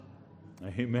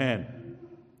Amen.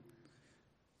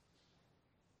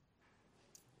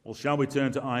 Well, shall we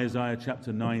turn to Isaiah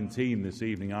chapter 19 this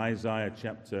evening? Isaiah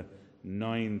chapter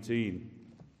 19.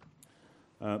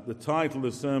 The title of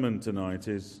the sermon tonight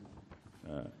is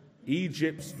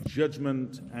Egypt's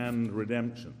Judgment and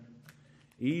Redemption.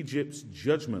 Egypt's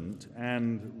Judgment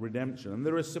and Redemption. And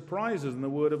there are surprises in the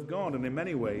Word of God, and in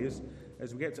many ways,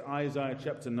 as we get to Isaiah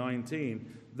chapter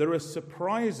 19, there are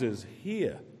surprises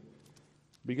here.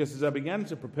 Because as I began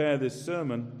to prepare this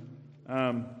sermon,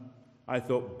 I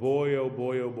thought, boy, oh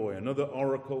boy, oh boy, another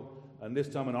oracle, and this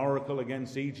time an oracle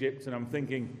against Egypt. And I'm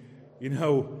thinking,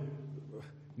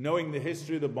 knowing the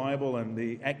history of the Bible and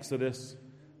the Exodus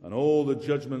and all the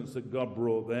judgments that God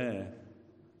brought there,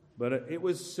 but it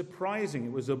was surprising,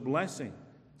 it was a blessing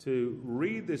to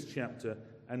read this chapter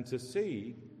and to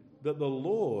see that the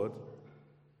Lord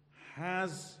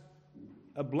has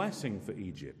a blessing for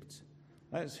Egypt.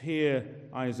 Let's hear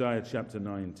Isaiah chapter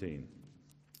 19.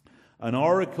 An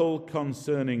oracle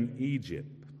concerning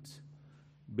Egypt.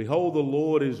 Behold, the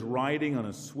Lord is riding on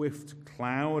a swift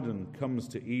cloud and comes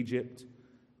to Egypt,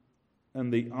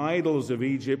 and the idols of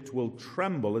Egypt will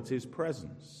tremble at his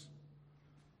presence.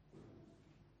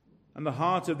 And the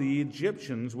heart of the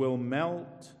Egyptians will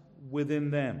melt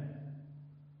within them.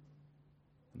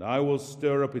 And I will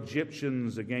stir up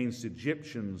Egyptians against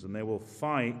Egyptians, and they will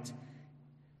fight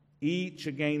each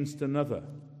against another,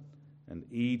 and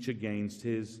each against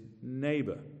his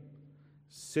neighbor.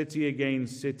 City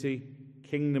against city,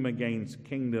 kingdom against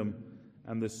kingdom,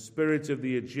 and the spirit of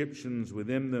the Egyptians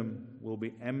within them will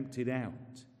be emptied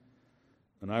out.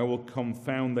 And I will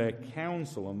confound their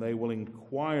counsel, and they will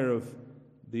inquire of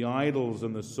the idols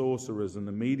and the sorcerers and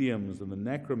the mediums and the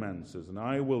necromancers, and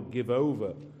I will give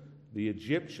over the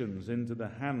Egyptians into the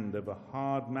hand of a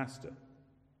hard master.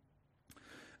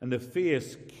 And a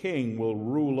fierce king will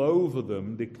rule over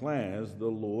them, declares the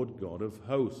Lord God of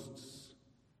hosts.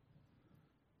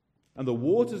 And the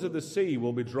waters of the sea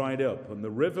will be dried up, and the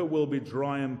river will be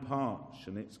dry and parched,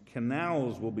 and its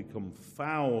canals will become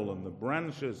foul, and the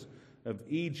branches of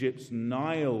Egypt's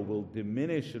Nile will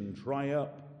diminish and dry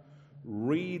up.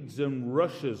 Reeds and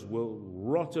rushes will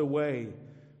rot away.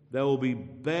 There will be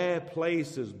bare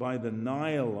places by the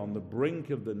Nile, on the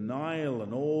brink of the Nile,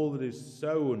 and all that is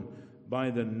sown by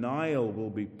the Nile will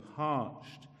be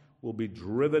parched, will be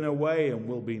driven away, and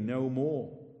will be no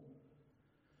more.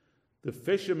 The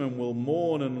fishermen will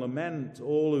mourn and lament,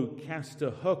 all who cast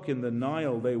a hook in the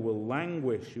Nile. They will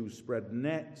languish, who spread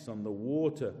nets on the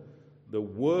water. The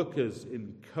workers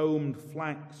in combed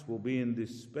flax will be in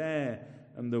despair,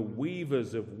 and the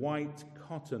weavers of white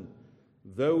cotton.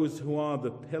 Those who are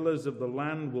the pillars of the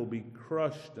land will be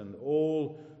crushed, and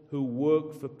all who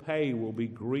work for pay will be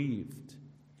grieved.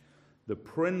 The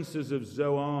princes of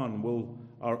Zoan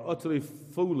are utterly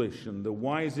foolish, and the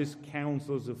wisest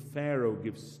counselors of Pharaoh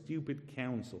give stupid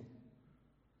counsel.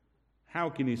 How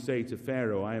can you say to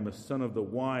Pharaoh, I am a son of the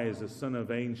wise, a son of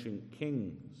ancient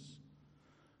kings?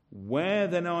 Where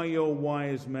then are your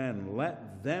wise men?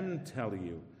 Let them tell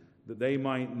you, that they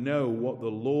might know what the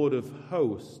Lord of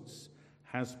hosts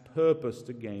has purposed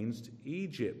against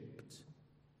Egypt.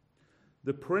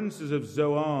 The princes of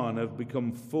Zoan have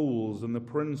become fools, and the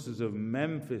princes of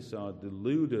Memphis are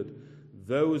deluded.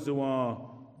 Those who are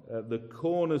the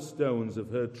cornerstones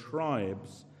of her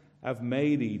tribes have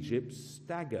made Egypt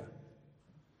stagger.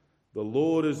 The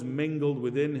Lord has mingled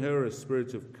within her a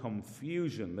spirit of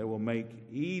confusion. They will make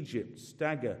Egypt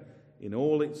stagger in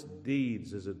all its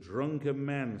deeds, as a drunken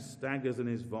man staggers in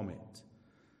his vomit.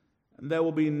 And there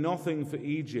will be nothing for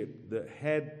Egypt that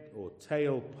head or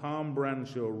tail, palm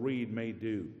branch or reed may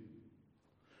do.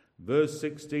 Verse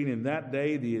 16, in that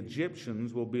day the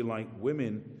Egyptians will be like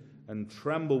women and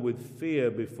tremble with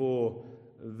fear before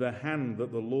the hand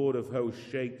that the Lord of hosts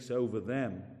shakes over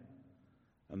them.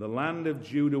 And the land of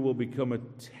Judah will become a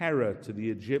terror to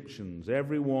the Egyptians.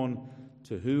 Everyone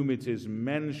to whom it is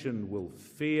mentioned will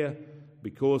fear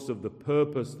because of the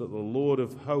purpose that the Lord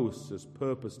of hosts has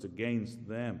purposed against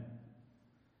them.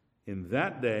 In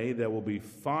that day there will be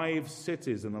 5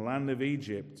 cities in the land of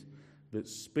Egypt that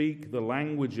speak the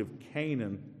language of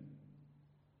Canaan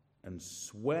and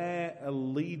swear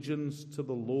allegiance to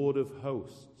the Lord of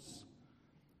hosts.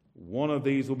 One of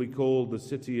these will be called the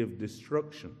city of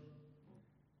destruction.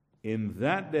 In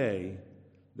that day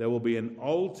there will be an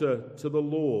altar to the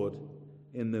Lord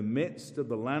in the midst of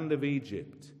the land of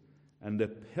Egypt, and a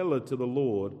pillar to the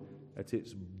Lord at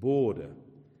its border.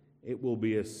 It will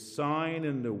be a sign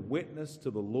and a witness to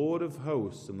the Lord of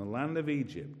hosts in the land of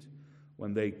Egypt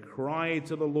when they cry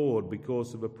to the Lord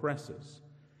because of oppressors.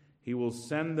 He will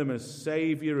send them a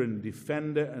savior and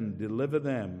defender and deliver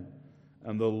them,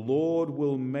 and the Lord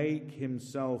will make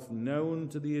himself known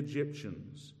to the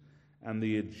Egyptians, and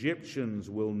the Egyptians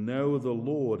will know the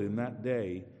Lord in that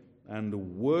day,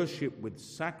 and worship with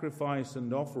sacrifice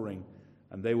and offering,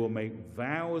 and they will make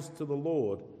vows to the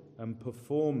Lord and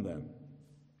perform them.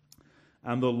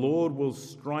 And the Lord will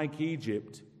strike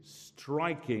Egypt,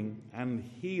 striking and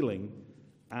healing,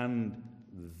 and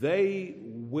they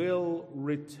will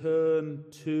return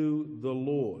to the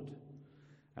Lord,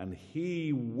 and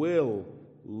he will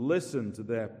listen to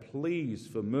their pleas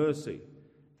for mercy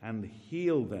and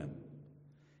heal them.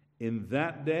 In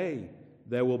that day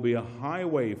there will be a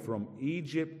highway from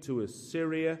Egypt to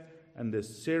Assyria, and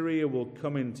Assyria will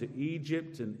come into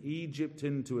Egypt, and Egypt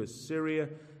into Assyria,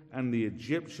 and the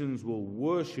Egyptians will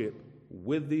worship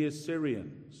with the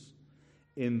Assyrians.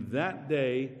 In that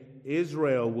day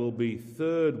Israel will be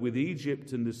third with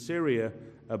Egypt and Assyria,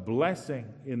 a blessing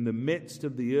in the midst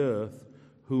of the earth,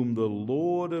 whom the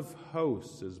Lord of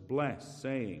hosts has blessed,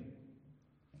 saying,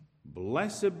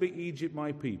 Blessed be Egypt,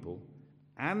 my people,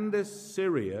 and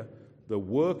Assyria, the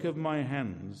work of my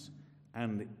hands,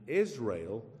 and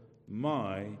Israel,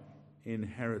 my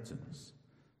inheritance.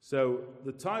 So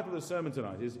the title of the sermon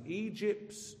tonight is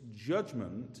Egypt's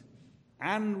Judgment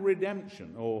and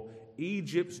Redemption, or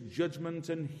Egypt's Judgment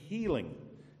and Healing.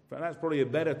 In fact, that's probably a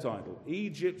better title.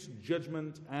 Egypt's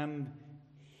Judgment and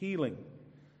Healing.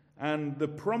 And the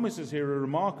promises here are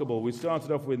remarkable. We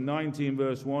started off with 19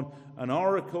 verse 1, an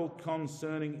oracle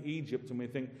concerning Egypt. And we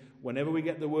think whenever we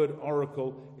get the word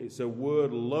oracle, it's a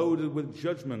word loaded with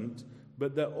judgment.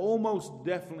 But there almost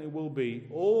definitely will be,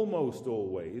 almost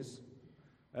always,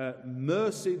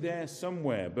 mercy there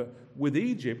somewhere. But with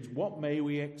Egypt, what may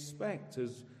we expect?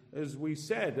 As we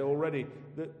said already,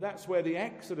 that's where the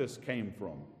Exodus came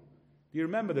from. Do you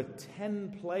remember the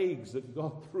 10 plagues that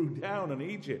God threw down on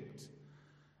Egypt?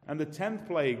 And the 10th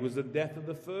plague was the death of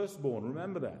the firstborn.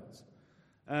 Remember that?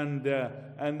 And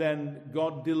then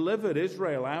God delivered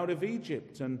Israel out of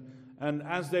Egypt. And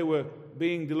as they were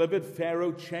being delivered,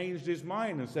 Pharaoh changed his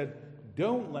mind and said,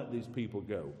 don't let these people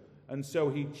go. And so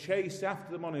he chased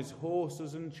after them on his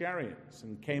horses and chariots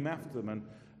and came after them.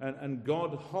 And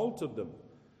God halted them.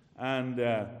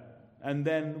 And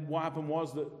then what happened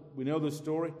was that, we know the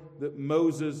story, that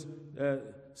Moses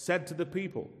said to the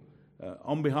people,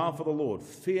 on behalf of the Lord,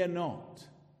 fear not,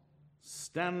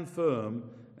 stand firm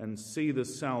and see the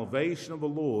salvation of the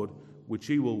Lord, which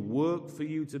he will work for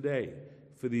you today.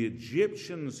 For the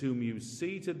Egyptians whom you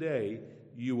see today,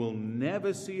 you will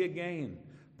never see again.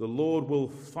 The Lord will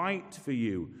fight for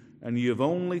you, and you have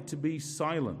only to be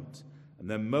silent. And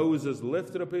then Moses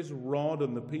lifted up his rod,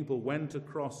 and the people went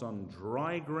across on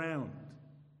dry ground.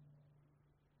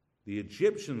 The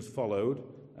Egyptians followed,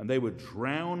 and they were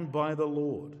drowned by the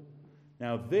Lord.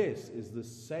 Now this is the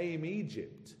same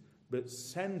Egypt, but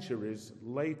centuries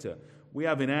later. We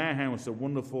have in our house a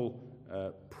wonderful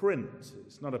print.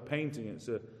 It's not a painting, it's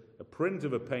a print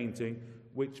of a painting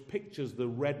which pictures the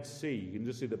Red Sea. You can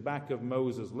just see the back of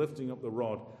Moses lifting up the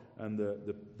rod, and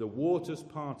the waters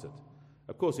parted.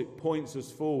 Of course, it points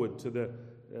us forward to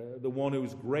the one who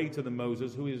is greater than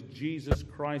Moses, who is Jesus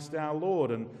Christ our Lord,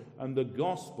 and the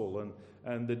gospel,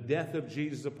 and the death of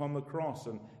Jesus upon the cross,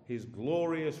 and his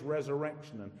glorious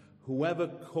resurrection. And whoever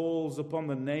calls upon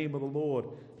the name of the Lord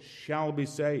shall be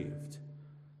saved.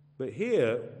 But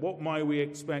here, what might we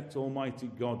expect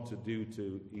Almighty God to do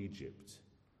to Egypt?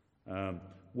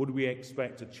 Would we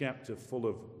expect a chapter full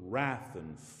of wrath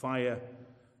and fire,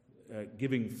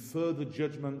 giving further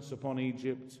judgments upon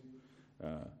Egypt?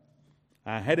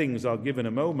 Our headings I'll give in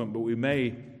a moment, but we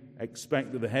may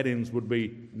expect that the headings would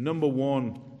be, number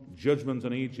 1, judgment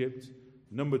on Egypt.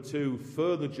 Number 2,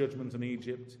 further judgment on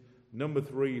Egypt. Number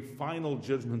 3, final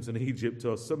judgment on Egypt,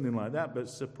 or something like that. But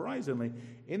surprisingly,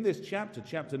 in this chapter,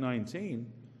 chapter 19,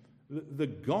 the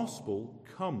gospel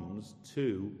comes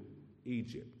to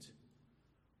Egypt,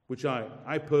 which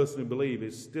I personally believe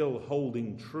is still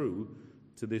holding true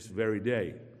to this very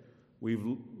day.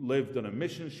 We've lived on a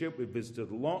mission trip. We've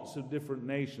visited lots of different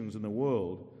nations in the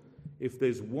world. If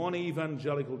there's one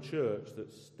evangelical church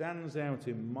that stands out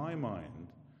in my mind,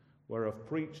 where I've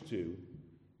preached to,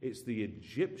 it's the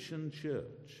Egyptian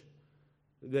church.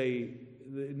 They're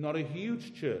not a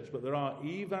huge church, but there are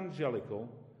evangelical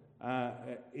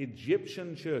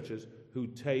Egyptian churches who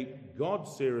take God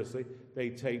seriously, they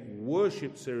take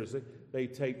worship seriously, they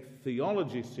take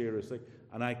theology seriously,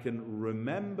 and I can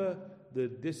remember the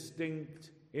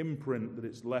distinct imprint that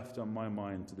it's left on my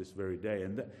mind to this very day.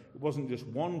 And it wasn't just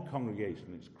one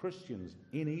congregation, it's Christians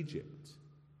in Egypt.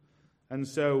 And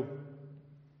so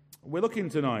we're looking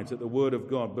tonight at the Word of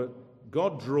God, but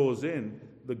God draws in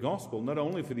the gospel not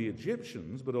only for the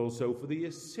Egyptians, but also for the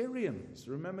Assyrians.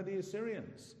 Remember the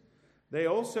Assyrians? They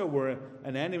also were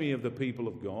an enemy of the people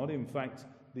of God. In fact,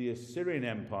 the Assyrian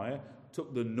Empire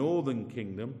took the northern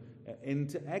kingdom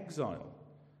into exile.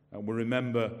 And we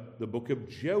remember the book of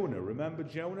Jonah. Remember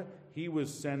Jonah? He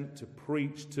was sent to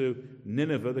preach to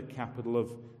Nineveh, the capital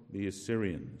of the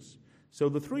Assyrians. So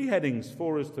the three headings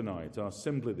for us tonight are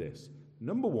simply this.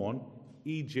 Number one,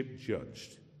 Egypt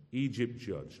judged. Egypt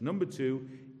judged. Number two,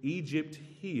 Egypt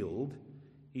healed.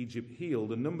 Egypt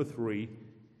healed. And number three,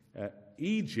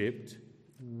 Egypt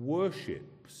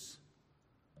worships.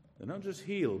 They're not just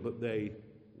healed, but they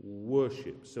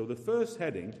worship. So the first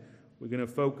heading, we're going to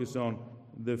focus on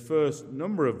the first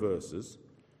number of verses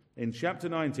in chapter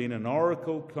 19, an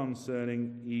oracle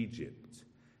concerning Egypt.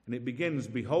 And it begins,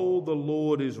 "Behold, the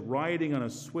Lord is riding on a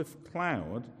swift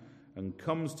cloud and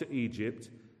comes to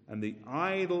Egypt, and the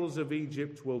idols of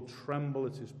Egypt will tremble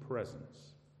at his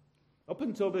presence." Up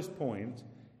until this point,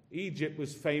 Egypt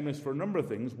was famous for a number of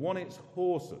things. One, its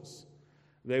horses.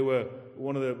 They were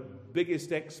one of the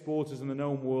biggest exporters in the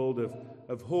known world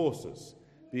of horses.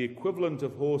 The equivalent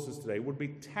of horses today would be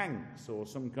tanks or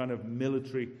some kind of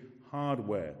military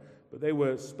hardware. But they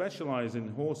were specialized in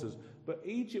horses. But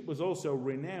Egypt was also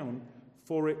renowned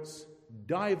for its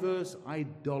diverse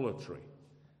idolatry.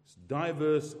 It's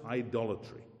diverse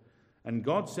idolatry. And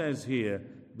God says here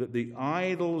that the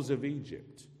idols of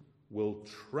Egypt will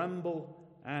tremble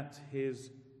at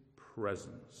his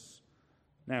presence.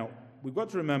 Now, we've got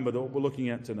to remember that what we're looking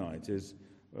at tonight is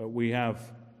we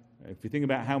have, if you think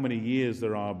about how many years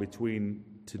there are between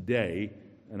today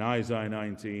and Isaiah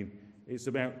 19, it's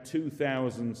about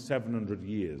 2,700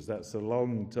 years. That's a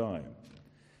long time.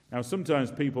 Now,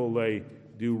 sometimes people, they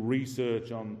do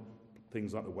research on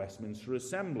things like the Westminster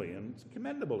Assembly, and it's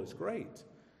commendable, it's great.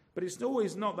 But it's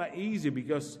always not that easy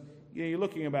because you're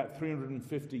looking about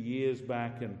 350 years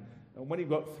back, and when you've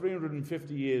got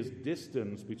 350 years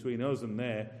distance between us and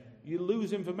there, you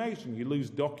lose information, you lose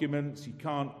documents, you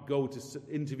can't go to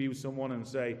interview someone and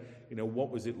say,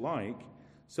 what was it like?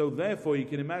 So therefore, you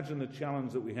can imagine the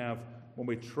challenge that we have when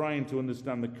we're trying to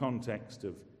understand the context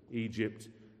of Egypt,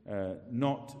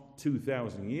 not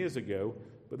 2,000 years ago,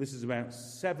 but this is about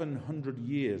 700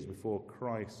 years before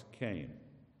Christ came.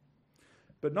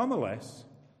 But nonetheless,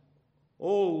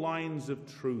 all lines of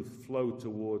truth flow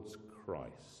towards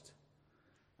Christ,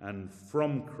 and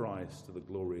from Christ to the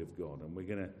glory of God. And we're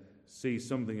going to see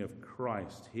something of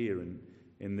Christ here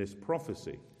in this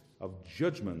prophecy of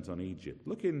judgment on Egypt.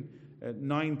 Look in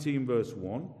 19 verse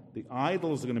 1. The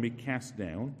idols are going to be cast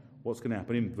down. What's going to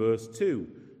happen in verse 2?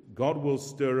 God will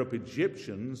stir up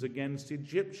Egyptians against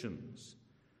Egyptians.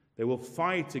 They will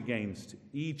fight against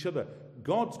each other.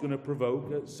 God's going to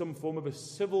provoke some form of a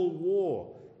civil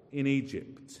war in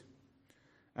Egypt.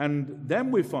 And then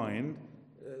we find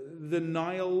the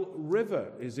Nile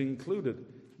River is included.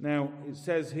 Now, it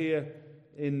says here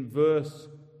in verse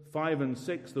 5 and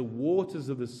 6, the waters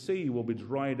of the sea will be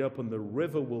dried up, and the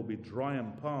river will be dry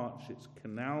and parched. Its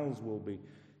canals will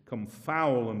become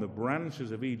foul, and the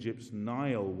branches of Egypt's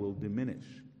Nile will diminish.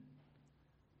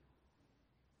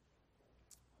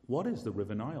 What is the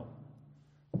River Nile?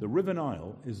 The River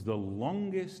Nile is the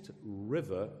longest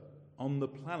river on the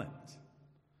planet.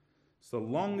 It's the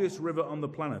longest river on the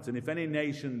planet, and if any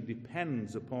nation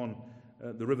depends upon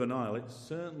the River Nile, it's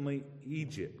certainly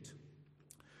Egypt.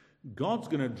 God's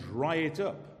going to dry it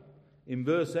up. In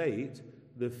verse 8,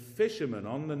 the fishermen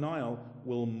on the Nile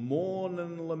will mourn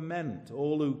and lament.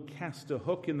 All who cast a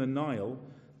hook in the Nile,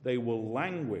 they will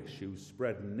languish, who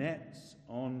spread nets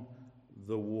on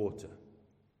the water.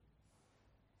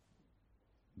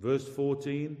 Verse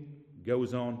 14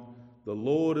 goes on, the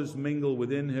Lord has mingled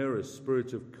within her a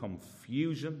spirit of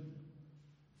confusion.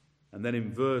 And then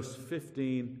in verse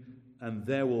 15, and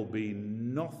there will be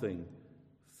nothing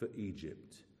for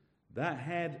Egypt. That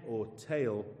head or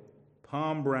tail,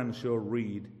 palm branch or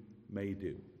reed may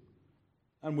do.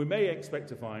 And we may expect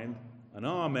to find an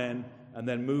amen and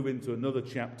then move into another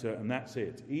chapter, and that's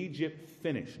it. Egypt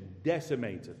finished,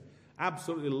 decimated,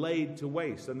 absolutely laid to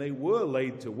waste. And they were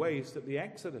laid to waste at the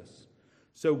Exodus.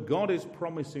 So God is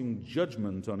promising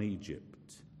judgment on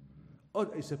Egypt.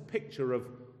 It's a picture of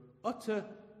utter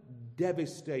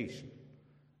devastation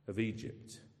of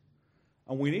Egypt.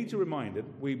 And we need to remind it,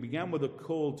 we began with a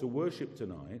call to worship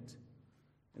tonight,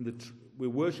 and we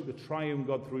worship the triune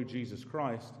God through Jesus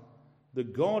Christ. The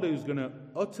God who's going to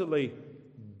utterly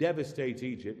devastate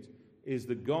Egypt is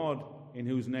the God in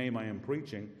whose name I am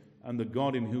preaching, and the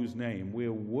God in whose name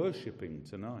we're worshiping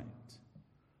tonight.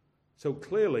 So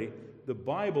clearly, the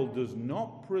Bible does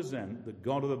not present the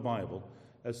God of the Bible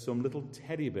as some little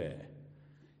teddy bear.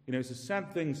 It's a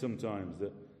sad thing sometimes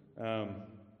that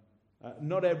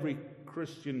not every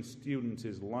Christian student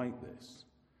is like this.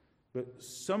 But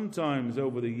sometimes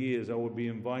over the years I would be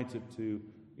invited to,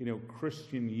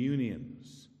 Christian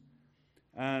unions.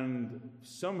 And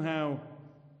somehow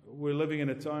we're living in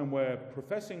a time where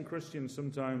professing Christians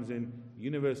sometimes in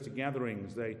university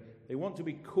gatherings, they want to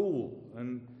be cool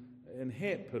and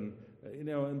hip and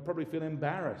probably feel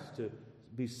embarrassed to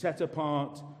be set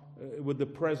apart with the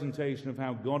presentation of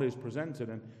how God is presented.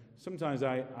 And sometimes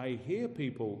I hear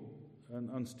people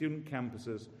on student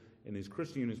campuses in these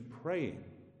Christian unions praying.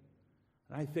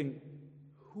 And I think,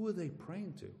 who are they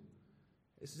praying to?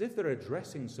 It's as if they're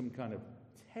addressing some kind of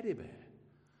teddy bear.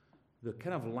 The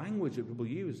kind of language that people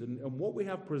use. And what we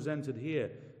have presented here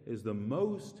is the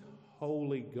most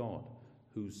holy God,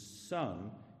 whose Son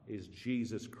is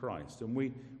Jesus Christ. And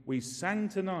we sang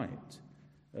tonight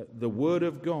the Word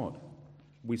of God.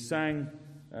 We sang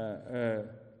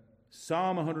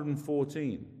Psalm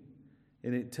 114.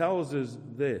 And it tells us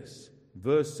this,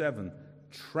 verse 7,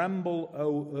 "Tremble,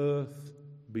 O earth,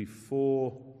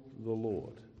 before the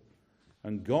Lord.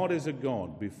 And God is a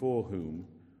God before whom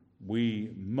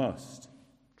we must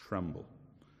tremble."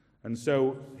 And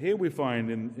so here we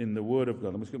find in the Word of God,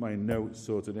 let me just get my notes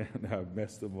sorted out now. I've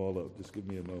messed them all up. Just give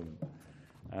me a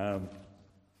moment.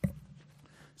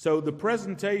 So the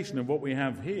presentation of what we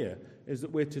have here is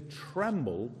that we're to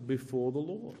tremble before the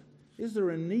Lord. Is there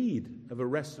a need of a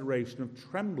restoration of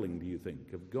trembling, do you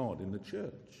think, of God in the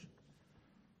church?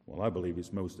 Well, I believe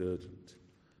it's most urgent.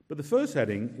 But the first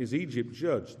heading is Egypt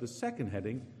judged. The second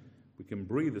heading, we can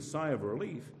breathe a sigh of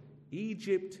relief,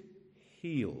 Egypt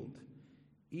healed.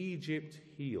 Egypt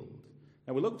healed.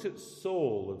 Now, we looked at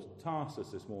Saul of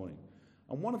Tarsus this morning.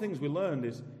 And one of the things we learned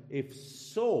is if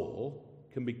Saul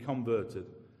can be converted,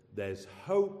 there's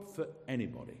hope for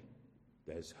anybody.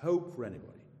 There's hope for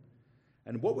anybody.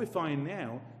 And what we find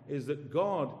now is that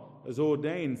God has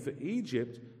ordained for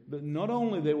Egypt that not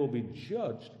only they will be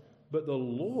judged, but the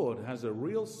Lord has a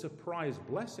real surprise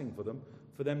blessing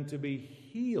for them to be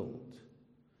healed.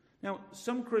 Now,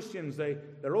 some Christians,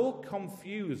 they're all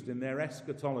confused in their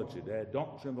eschatology, their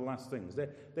doctrine of the last things.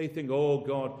 They think, oh,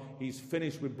 God, he's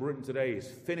finished with Britain today. He's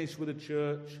finished with the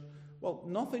church. Well,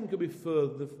 nothing could be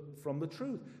further from the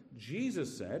truth.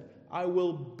 Jesus said, "I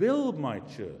will build my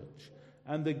church,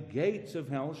 and the gates of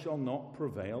hell shall not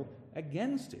prevail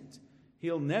against it."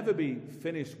 He'll never be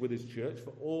finished with his church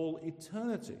for all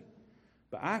eternity.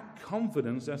 But our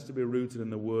confidence has to be rooted in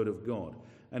the Word of God.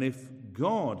 And if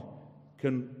God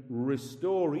can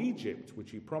restore Egypt,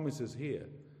 which he promises here,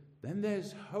 then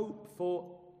there's hope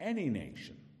for any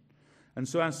nation. And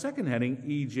so our second heading,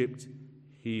 Egypt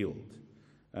healed.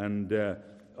 And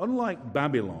unlike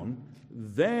Babylon,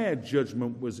 their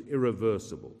judgment was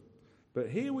irreversible. But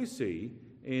here we see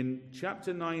in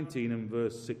chapter 19 and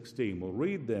verse 16, we'll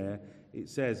read there, it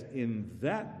says, "In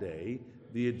that day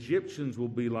the Egyptians will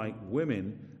be like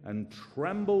women and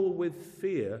tremble with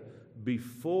fear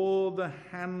before the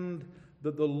hand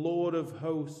that the Lord of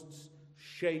hosts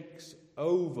shakes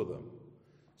over them."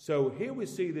 So here we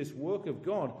see this work of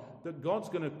God, that God's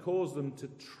going to cause them to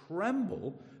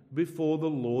tremble before the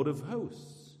Lord of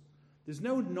hosts. There's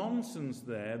no nonsense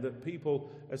there that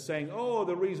people are saying, oh,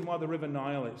 the reason why the River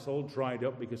Nile, it's all dried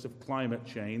up because of climate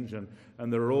change, and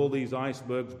there are all these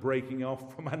icebergs breaking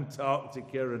off from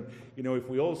Antarctica, and, if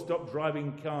we all stop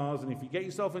driving cars, and if you get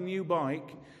yourself a new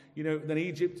bike, then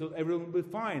Egypt, everyone will be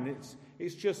fine.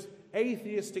 It's just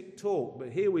atheistic talk. But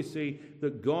here we see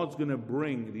that God's going to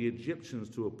bring the Egyptians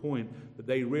to a point that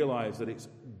they realize that it's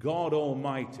God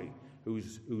Almighty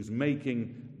who's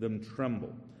making them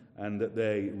tremble, and that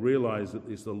they realize that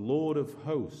it's the Lord of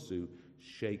hosts who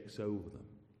shakes over them.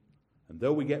 And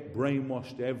though we get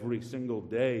brainwashed every single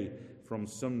day from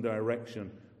some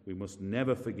direction, we must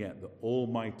never forget that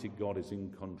Almighty God is in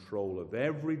control of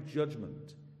every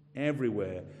judgment,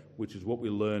 everywhere, which is what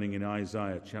we're learning in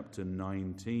Isaiah chapter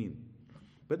 19.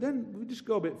 But then we just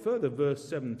go a bit further, verse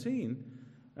 17.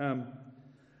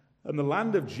 "And the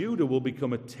land of Judah will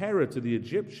become a terror to the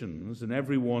Egyptians, and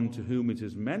everyone to whom it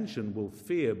is mentioned will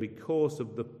fear because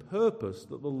of the purpose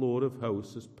that the Lord of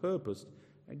hosts has purposed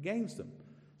against them."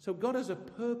 So God has a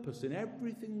purpose in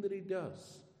everything that he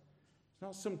does. It's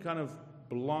not some kind of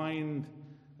blind,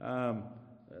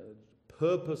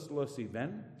 purposeless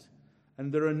event.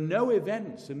 And there are no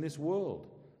events in this world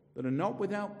that are not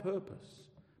without purpose.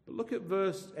 But look at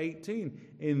verse 18.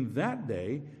 "In that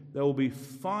day there will be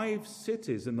 5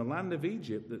 cities in the land of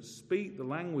Egypt that speak the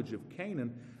language of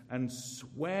Canaan and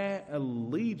swear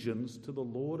allegiance to the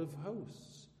Lord of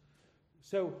hosts."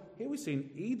 So here we're seeing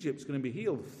Egypt's going to be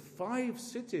healed. 5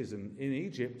 cities in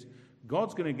Egypt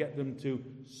God's going to get them to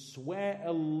swear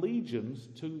allegiance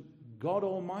to God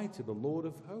Almighty, the Lord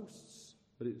of hosts.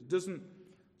 But it doesn't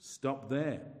stop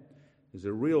there. There's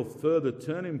a real further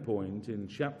turning point in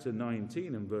chapter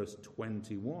 19 and verse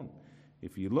 21.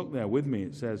 If you look there with me,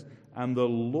 it says, "And the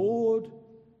Lord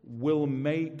will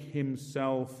make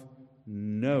himself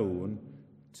known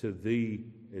to the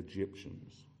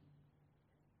Egyptians."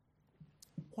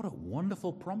 What a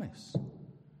wonderful promise.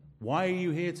 Why are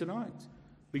you here tonight?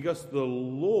 Because the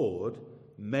Lord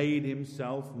made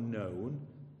himself known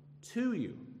to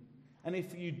you. And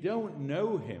if you don't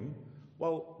know him,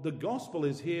 well, the gospel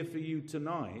is here for you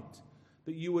tonight,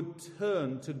 that you would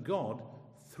turn to God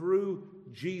through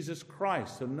Jesus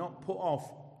Christ and not put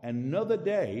off another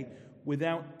day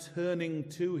without turning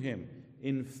to him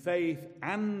in faith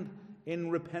and in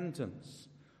repentance.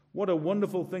 What a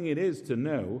wonderful thing it is to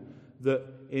know that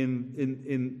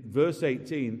in verse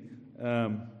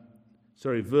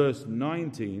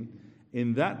 19,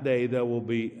 in that day there will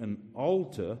be an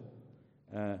altar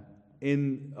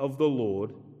of the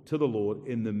Lord to the Lord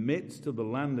in the midst of the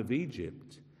land of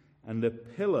Egypt, and a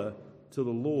pillar to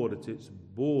the Lord at its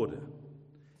border.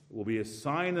 It will be a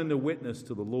sign and a witness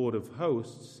to the Lord of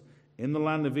hosts in the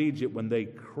land of Egypt. When they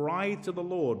cry to the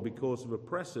Lord because of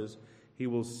oppressors, he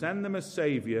will send them a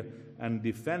Savior and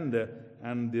defender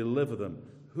and deliver them.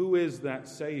 Who is that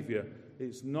Savior?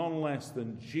 It's none less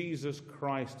than Jesus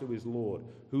Christ, who is Lord,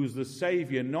 who's the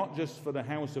Savior not just for the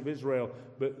house of Israel,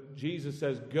 but Jesus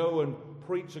says, go and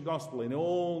preach the gospel in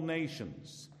all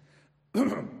nations.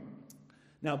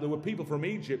 Now, there were people from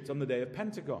Egypt on the day of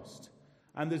Pentecost,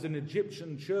 and there's an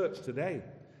Egyptian church today.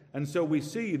 And so we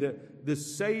see that the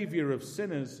Savior of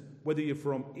sinners, whether you're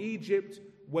from Egypt,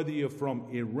 whether you're from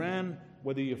Iran,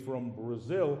 whether you're from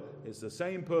Brazil, it's the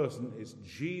same person. It's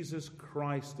Jesus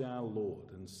Christ our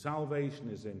Lord. And salvation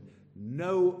is in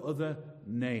no other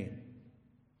name.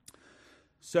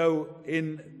 So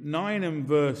in 9 and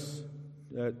verse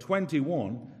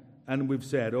 21, and we've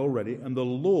said already, "And the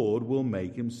Lord will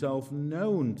make himself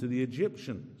known to the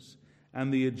Egyptians,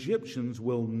 and the Egyptians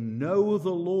will know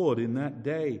the Lord in that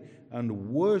day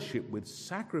and worship with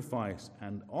sacrifice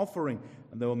and offering,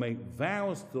 and they will make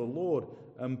vows to the Lord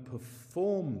and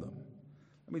perform them."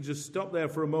 Let me just stop there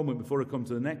for a moment before I come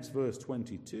to the next verse,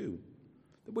 22.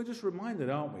 That we're just reminded,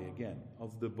 aren't we, again,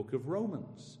 of the book of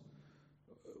Romans.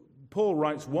 Paul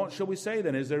writes, "What shall we say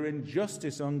then? Is there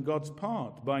injustice on God's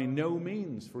part? By no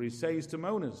means, for he says to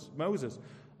Moses,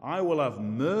 I will have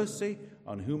mercy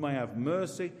on whom I have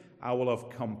mercy. I will have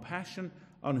compassion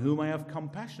on whom I have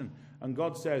compassion." And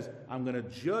God says, I'm going to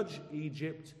judge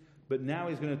Egypt, but now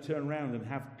he's going to turn around and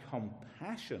have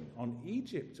compassion on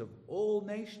Egypt of all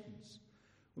nations.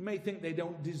 We may think they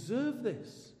don't deserve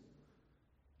this.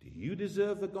 Do you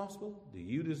deserve the gospel? Do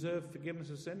you deserve forgiveness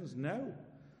of sins? No.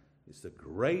 It's the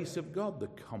grace of God, the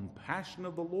compassion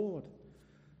of the Lord.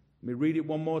 Let me read it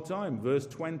one more time. Verse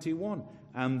 21.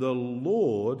 "And the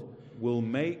Lord will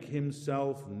make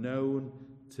himself known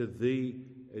to the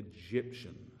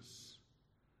Egyptians."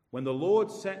 When the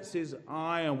Lord sets his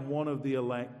eye on one of the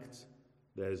elect,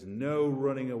 there's no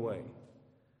running away.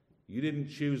 You didn't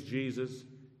choose Jesus.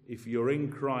 If you're in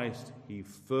Christ, he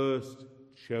first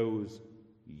chose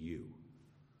you.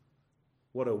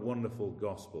 What a wonderful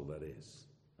gospel that is.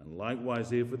 And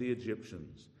likewise here for the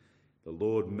Egyptians, the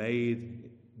Lord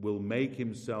will make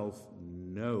himself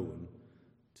known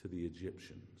to the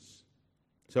Egyptians.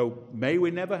 So may we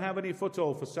never have any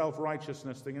foothold for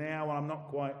self-righteousness, thinking, well, I'm not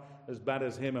quite as bad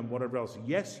as him and whatever else.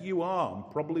 Yes, you are, and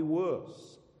probably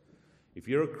worse. If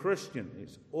you're a Christian,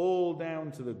 it's all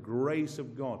down to the grace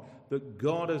of God, that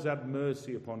God has had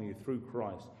mercy upon you through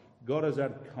Christ. God has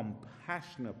had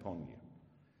compassion upon you.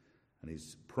 And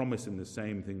he's promising the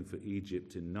same thing for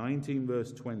Egypt in 19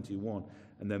 verse 21.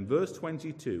 And then verse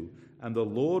 22, "And the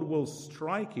Lord will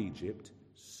strike Egypt,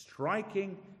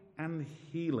 striking and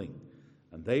healing.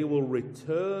 And they will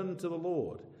return to the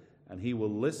Lord, and he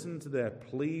will listen to their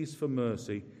pleas for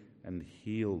mercy and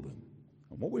heal them."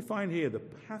 And what we find here, the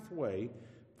pathway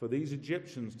for these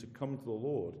Egyptians to come to the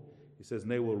Lord, he says,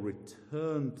 and they will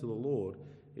return to the Lord,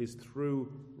 is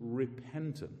through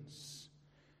repentance.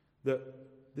 That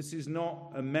this is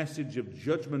not a message of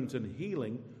judgment and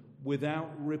healing without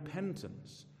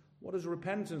repentance. What does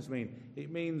repentance mean?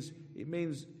 It means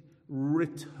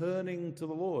returning to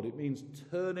the Lord. It means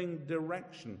turning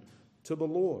direction to the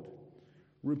Lord.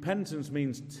 Repentance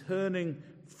means turning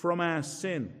from our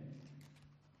sin,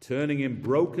 turning in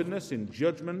brokenness, in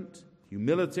judgment,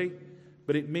 humility,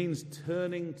 but it means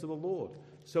turning to the Lord.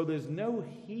 So there's no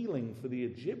healing for the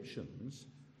Egyptians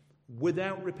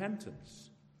without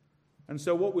repentance. And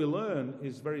so what we learn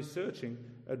is very searching,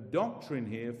 a doctrine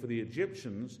here for the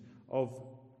Egyptians of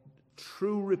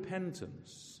true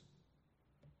repentance.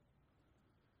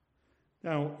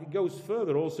 Now, it goes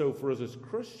further also for us as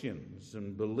Christians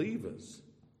and believers,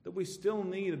 that we still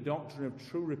need a doctrine of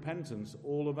true repentance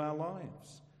all of our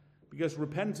lives. Because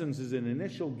repentance is an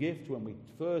initial gift when we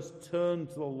first turn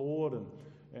to the Lord and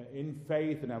in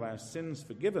faith and have our sins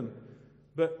forgiven.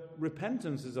 But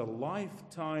repentance is a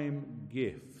lifetime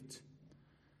gift.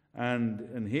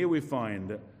 And here we find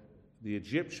that the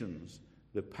Egyptians,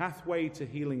 the pathway to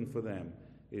healing for them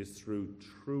is through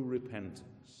true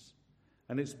repentance.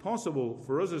 And it's possible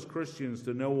for us as Christians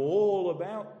to know all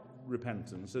about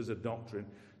repentance as a doctrine,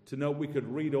 to know we could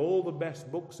read all the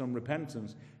best books on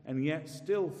repentance and yet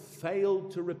still fail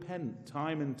to repent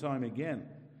time and time again.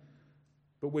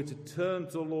 But we're to turn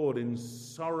to the Lord in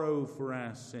sorrow for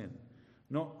our sin,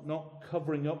 not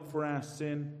covering up for our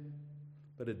sin,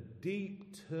 but a deep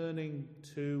turning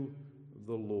to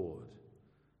the Lord.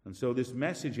 And so this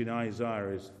message in Isaiah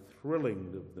is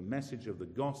thrilling, the message of the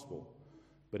gospel,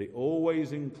 but it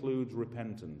always includes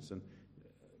repentance. And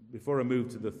before I move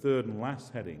to the third and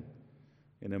last heading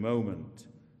in a moment,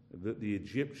 that the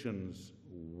Egyptians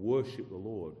worship the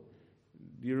Lord.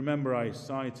 Do you remember I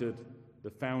cited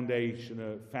the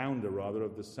founder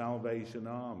of the Salvation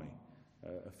Army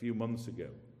a few months ago,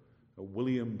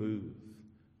 William Booth?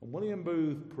 And William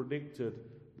Booth predicted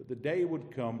that the day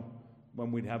would come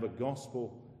when we'd have a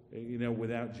gospel,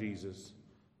 without Jesus.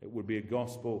 It would be a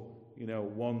gospel,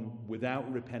 one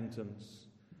without repentance.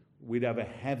 We'd have a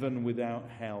heaven without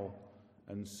hell,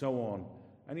 and so on.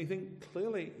 And you think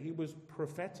clearly he was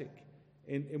prophetic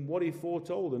in what he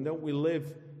foretold. And don't we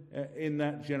live in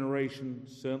that generation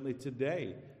certainly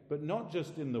today? But not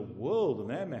just in the world and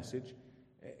their message,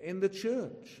 in the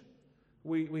church.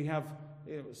 We have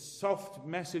soft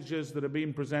messages that are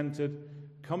being presented,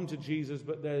 come to Jesus,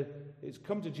 but it's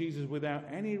come to Jesus without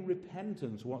any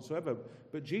repentance whatsoever.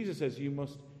 But Jesus says you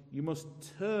must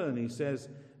turn. He says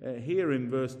here in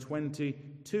verse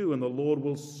 22, and the Lord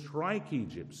will strike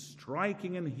Egypt,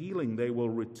 striking and healing. They will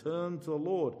return to the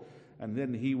Lord, and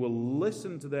then he will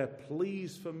listen to their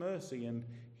pleas for mercy and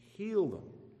heal them.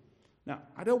 Now,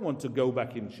 I don't want to go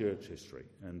back in church history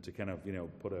and to kind of,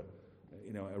 put a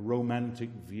romantic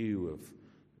view of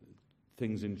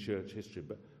things in church history.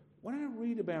 But when I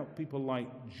read about people like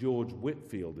George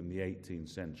Whitefield in the 18th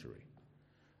century,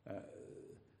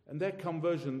 and their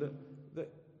conversion,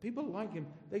 that people like him,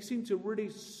 they seem to really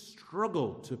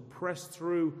struggle to press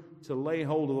through to lay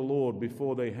hold of the Lord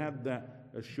before they had that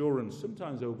assurance,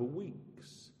 sometimes over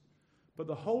weeks. But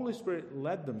the Holy Spirit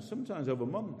led them, sometimes over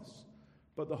months,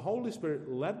 but the Holy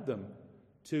Spirit led them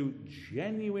to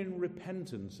genuine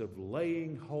repentance of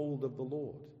laying hold of the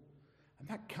Lord. And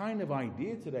that kind of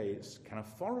idea today is kind of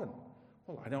foreign.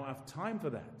 Well, I don't have time for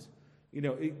that.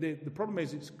 The problem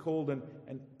is it's called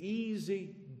an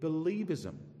easy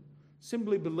believism.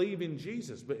 Simply believe in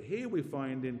Jesus. But here we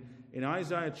find in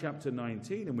Isaiah chapter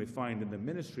 19, and we find in the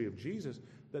ministry of Jesus,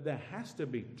 that there has to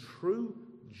be true,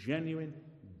 genuine,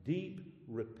 deep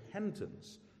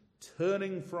repentance,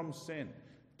 turning from sin,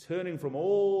 turning from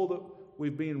all that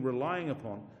we've been relying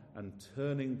upon, and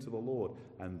turning to the Lord.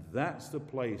 And that's the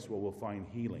place where we'll find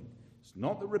healing. It's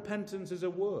not that repentance is a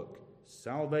work.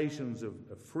 Salvation's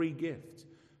a free gift.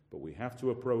 But we have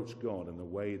to approach God in the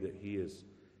way that He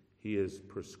is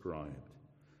prescribed.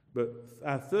 But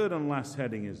our third and last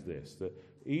heading is this, that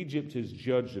Egypt is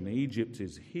judged and Egypt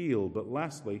is healed. But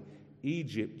lastly,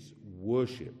 Egypt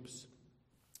worships.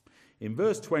 In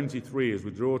verse 23, as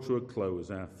we draw to a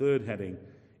close, our third heading,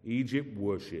 Egypt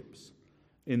worships.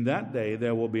 In that day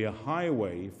there will be a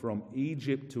highway from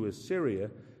Egypt to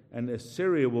Assyria, and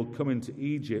Assyria will come into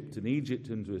Egypt, and Egypt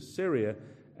into Assyria,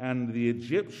 and the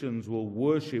Egyptians will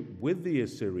worship with the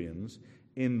Assyrians.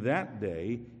 In that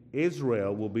day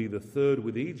Israel will be the third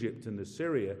with Egypt and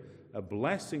Assyria, a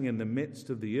blessing in the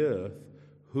midst of the earth,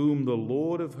 whom the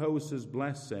Lord of hosts has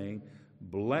blessed, saying,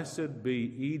 Blessed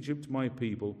be Egypt my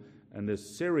people, and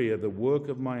Assyria the work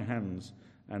of my hands,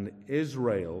 and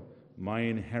Israel my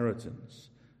inheritance.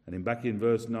 And back in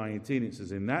verse 19 it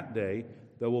says, In that day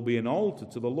there will be an altar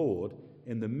to the Lord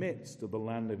in the midst of the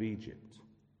land of Egypt.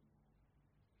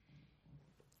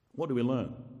 What do we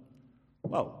learn?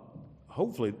 Well,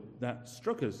 hopefully that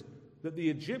struck us that the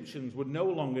Egyptians would no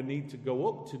longer need to go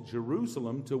up to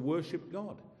Jerusalem to worship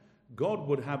God. God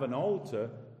would have an altar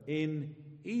in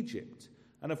Egypt.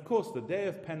 And of course, the day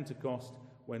of Pentecost,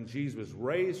 when Jesus was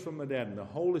raised from the dead and the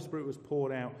Holy Spirit was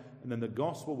poured out, and then the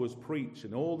gospel was preached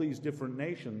in all these different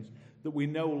nations, that we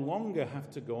no longer have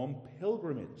to go on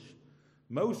pilgrimage.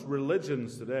 Most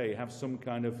religions today have some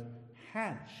kind of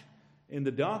Hajj In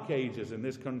the Dark Ages in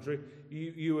this country,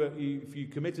 if you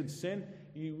committed sin,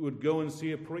 you would go and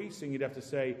see a priest, and you'd have to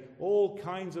say all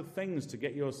kinds of things to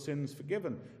get your sins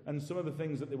forgiven. And some of the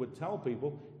things that they would tell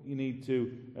people, you need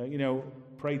to,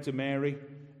 pray to Mary,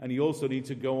 and you also need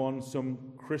to go on some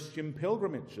Christian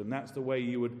pilgrimage, and that's the way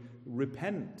you would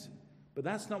repent. But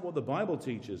that's not what the Bible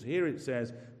teaches. Here it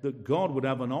says that God would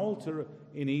have an altar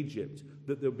in Egypt,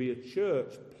 that there would be a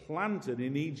church planted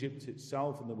in Egypt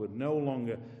itself, and they would no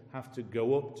longer have to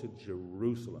go up to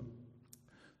Jerusalem.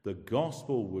 The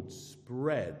gospel would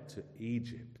spread to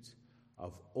Egypt.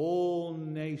 Of all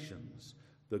nations,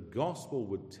 the gospel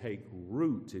would take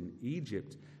root in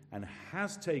Egypt, and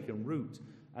has taken root.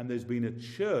 And there's been a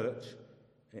church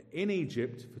in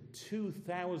Egypt for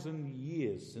 2,000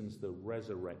 years since the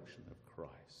resurrection of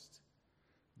Christ.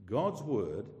 God's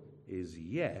word is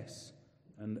yes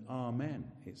and amen.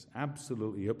 It's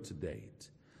absolutely up to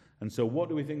date. And so what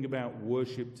do we think about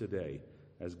worship today?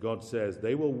 As God says,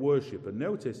 they will worship. And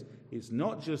notice, it's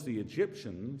not just the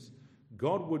Egyptians.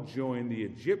 God would join the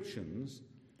Egyptians,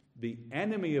 the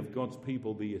enemy of God's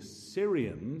people, the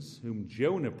Assyrians, whom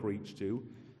Jonah preached to,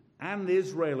 and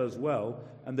Israel as well,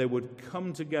 and they would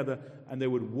come together and they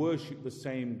would worship the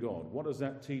same God. What does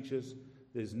that teach us?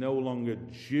 There's no longer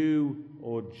Jew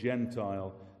or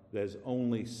Gentile. There's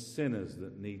only sinners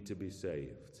that need to be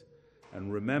saved.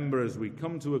 And remember, as we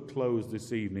come to a close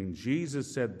this evening,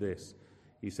 Jesus said this.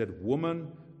 He said,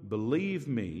 "Woman, believe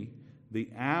me, the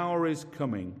hour is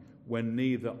coming when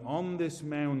neither on this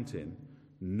mountain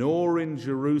nor in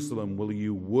Jerusalem will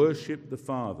you worship the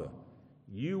Father.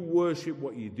 You worship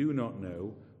what you do not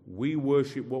know. We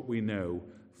worship what we know,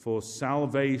 for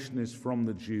salvation is from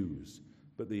the Jews.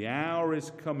 But the hour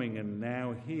is coming, and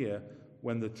now here,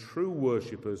 when the true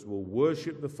worshippers will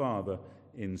worship the Father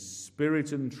in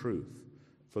spirit and truth.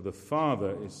 For the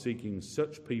Father is seeking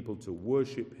such people to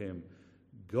worship him.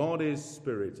 God is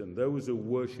spirit, and those who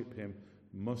worship him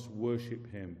must worship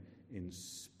him in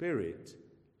spirit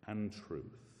and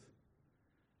truth."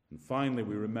 And finally,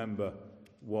 we remember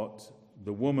what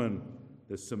the woman,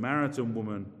 the Samaritan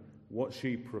woman, what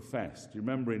she professed. Do you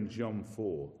remember in John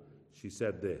 4? She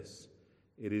said this,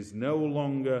 "It is no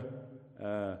longer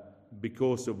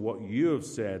because of what you have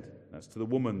said," that's to the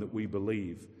woman, "that we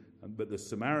believe." But the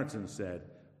Samaritan said,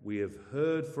 "We have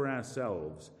heard for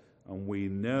ourselves, and we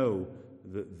know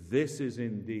that this is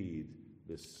indeed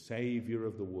the Savior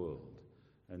of the world."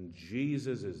 And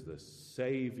Jesus is the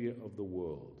Savior of the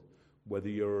world. Whether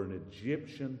you're an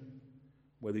Egyptian,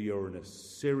 whether you're an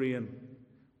Assyrian,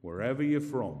 wherever you're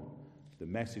from, the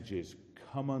message is,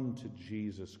 come unto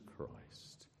Jesus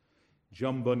Christ.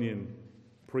 John Bunyan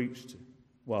preached,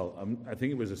 I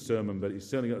think it was a sermon, but it's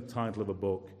certainly got the title of a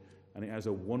book, and it has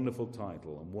a wonderful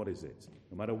title. And what is it?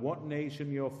 No matter what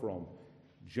nation you're from,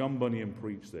 John Bunyan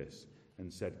preached this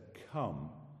and said, "Come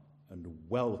and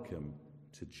welcome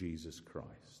to Jesus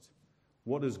Christ."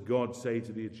 What does God say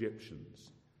to the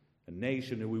Egyptians? A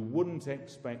nation who we wouldn't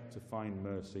expect to find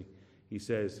mercy. He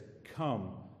says,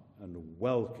 "Come and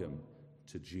welcome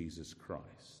to Jesus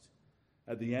Christ."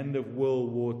 At the end of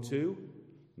World War II,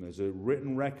 and there's a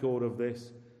written record of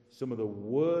this, some of the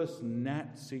worst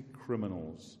Nazi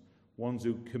criminals, ones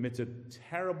who committed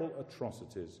terrible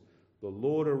atrocities, the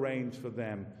Lord arranged for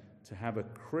them to have a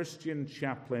Christian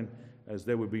chaplain as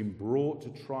they were being brought to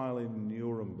trial in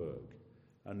Nuremberg.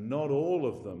 And not all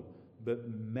of them, but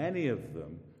many of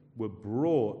them were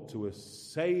brought to a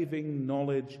saving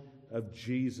knowledge of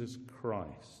Jesus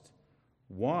Christ.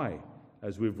 Why?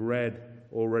 As we've read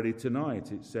already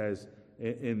tonight, it says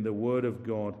in the Word of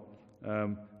God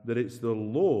that it's the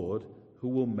Lord who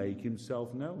will make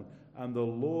himself known. And the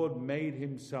Lord made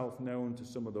himself known to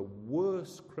some of the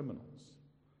worst criminals.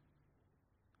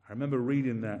 I remember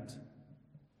reading that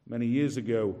many years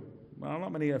ago,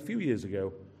 a few years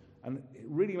ago, and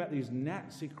reading about these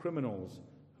Nazi criminals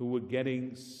who were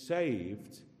getting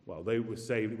saved. Well, they were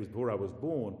saved, it was before I was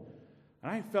born.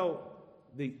 And I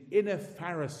felt the inner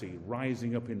Pharisee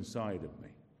rising up inside of me.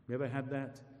 You ever had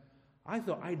that? I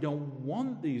thought, I don't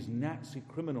want these Nazi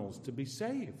criminals to be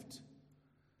saved.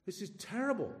 This is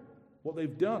terrible, what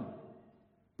they've done.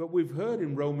 But we've heard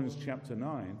in Romans chapter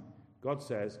 9, God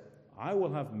says, "I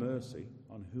will have mercy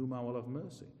on whom I will have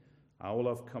mercy. I will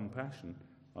have compassion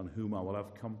on whom I will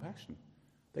have compassion."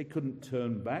 They couldn't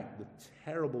turn back the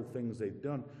terrible things they'd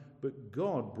done, but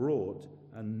God brought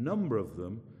a number of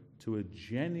them to a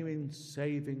genuine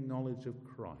saving knowledge of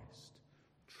Christ,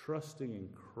 trusting in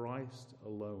Christ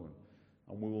alone.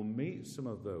 And we will meet some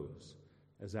of those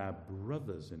as our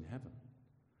brothers in heaven.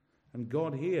 And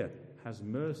God here has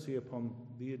mercy upon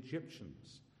the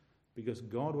Egyptians, because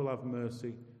God will have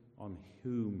mercy on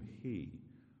whom he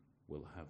will have